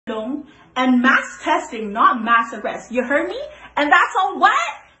and mass testing, not mass arrest. You heard me? And that's on what?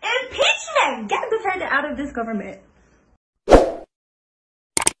 Impeachment! Get Duterte out of this government.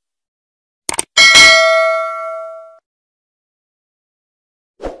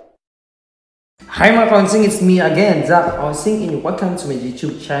 Hi mga konsing, it's me again, Zach Osing, and welcome to my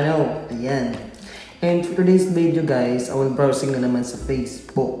YouTube channel. Ayan. And for today's video guys, I will browsing na naman sa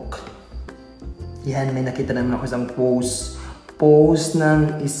Facebook. Yan, may nakita naman ako isang post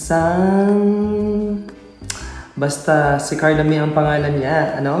ng isang... Basta si Karla Mae ang pangalan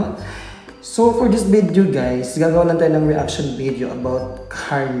niya, ano? So for this video guys, gagawa lang tayo ng reaction video about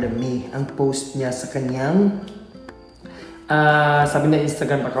Karla Mae. Ang post niya sa kanyang sabi na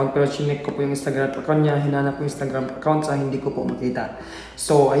Instagram account, pero chinek ko po yung Instagram account niya, hinanap ko yung Instagram account sa hindi ko po makita.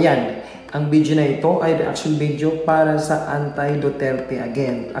 So ayan, ang video na ito ay reaction video para sa anti-Duterte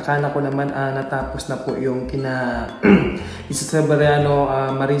again. Akala ko naman natapos na po yung kina isa sa Bariano,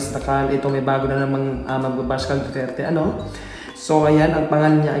 Maris Nakal. Ito may bago na namang magbabash kay Duterte, ano? So ayan, ang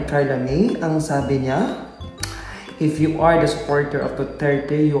pangalan niya ay Karla Mae. Ang sabi niya, if you are the supporter of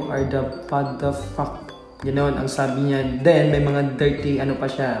Duterte, you are the motherfucker. Ganoon ang sabi niya. Then may mga dirty ano pa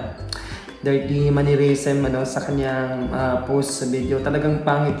siya, dirty mannerism ano sa kanyang post sa video. Talagang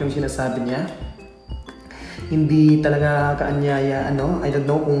pangit yung sinasabi niya. Hindi talaga kaanyaya ano. I don't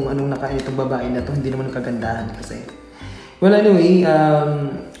know kung anong nakain itong babae na to. Hindi naman kagandahan kasi. Well anyway,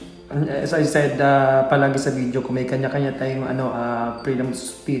 as I said palagi sa video ko, may kanya-kanya tayong freedom of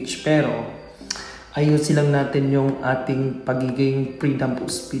speech, pero ayusin lang natin yung ating pagiging freedom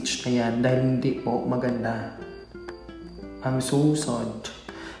of speech na yan dahil hindi po maganda. I'm so sad.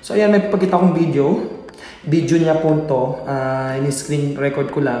 So ayan, may pagkita akong video. Video niya po ito. In-screen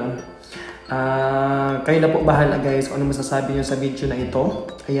record ko lang. Kayo na po bahala guys kung ano masasabi niyo sa video na ito.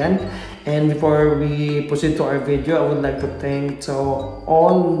 Ayan. And before we proceed to our video, I would like to thank to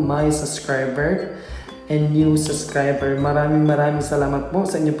all my subscribers and new subscriber. Maraming salamat po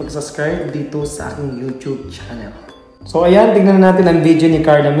sa inyong pag-subscribe dito sa aking YouTube channel. So ayan, tingnan natin ang video ni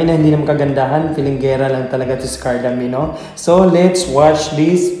Karla Mae na hindi naman kagandahan. Filinggera lang talaga to si Karla Mae, no? So let's watch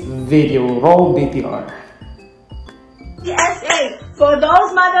this video. Roll BTR. PSA, for those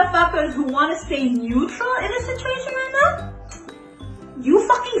motherfuckers who want to stay neutral in a situation right now, you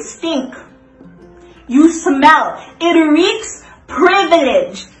fucking stink. You smell. It reeks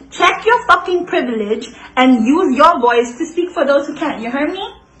privilege. Check your fucking privilege and use your voice to speak for those who can't. You heard me?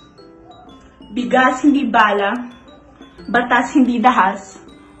 Bigas hindi bala, batas hindi dahas,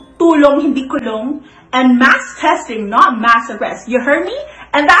 tulong hindi kulong, and mass testing, not mass arrest. You heard me?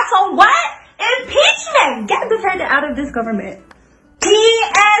 And that's on what? Impeachment! Get Duterte out of this government.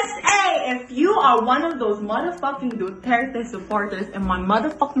 PSA! If you are one of those motherfucking Duterte supporters in my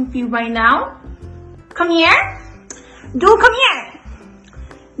motherfucking feed right now, come here. Dude, come here.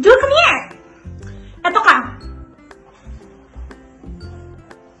 Dude, come here! Eto ka!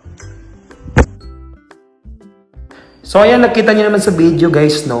 So ayan, nakita niyo naman sa video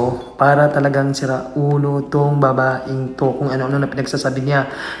guys, no? Para talagang sira ulo tong babaeng to, kung ano-ano na pinagsasabi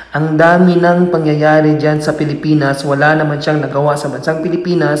niya. Ang dami ng pangyayari dyan sa Pilipinas. Wala naman siyang nagawa sa bansang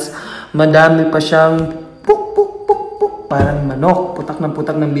Pilipinas. Madami pa siyang puk, parang manok. Putak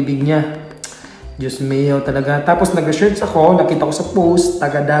ng bibig niya. Diyos mio talaga. Tapos nag-search ako, nakita ko sa post,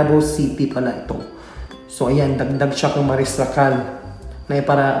 taga Davao City pala ito. So ayan, dagdag siya kung Maris Nakal na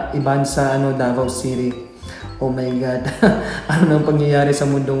para iban sa Davao City. Oh my God. Ano nang pangyayari sa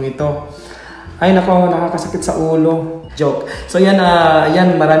mundong ito? Ay nako, nakakasakit sa ulo. Joke. So ayan,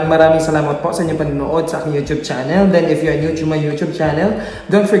 maraming salamat po sa inyong panonood sa aking YouTube channel. Then if you are new to my YouTube channel,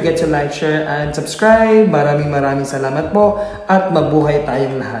 don't forget to like, share, and subscribe. Maraming salamat po at mabuhay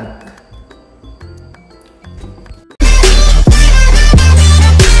tayong lahat.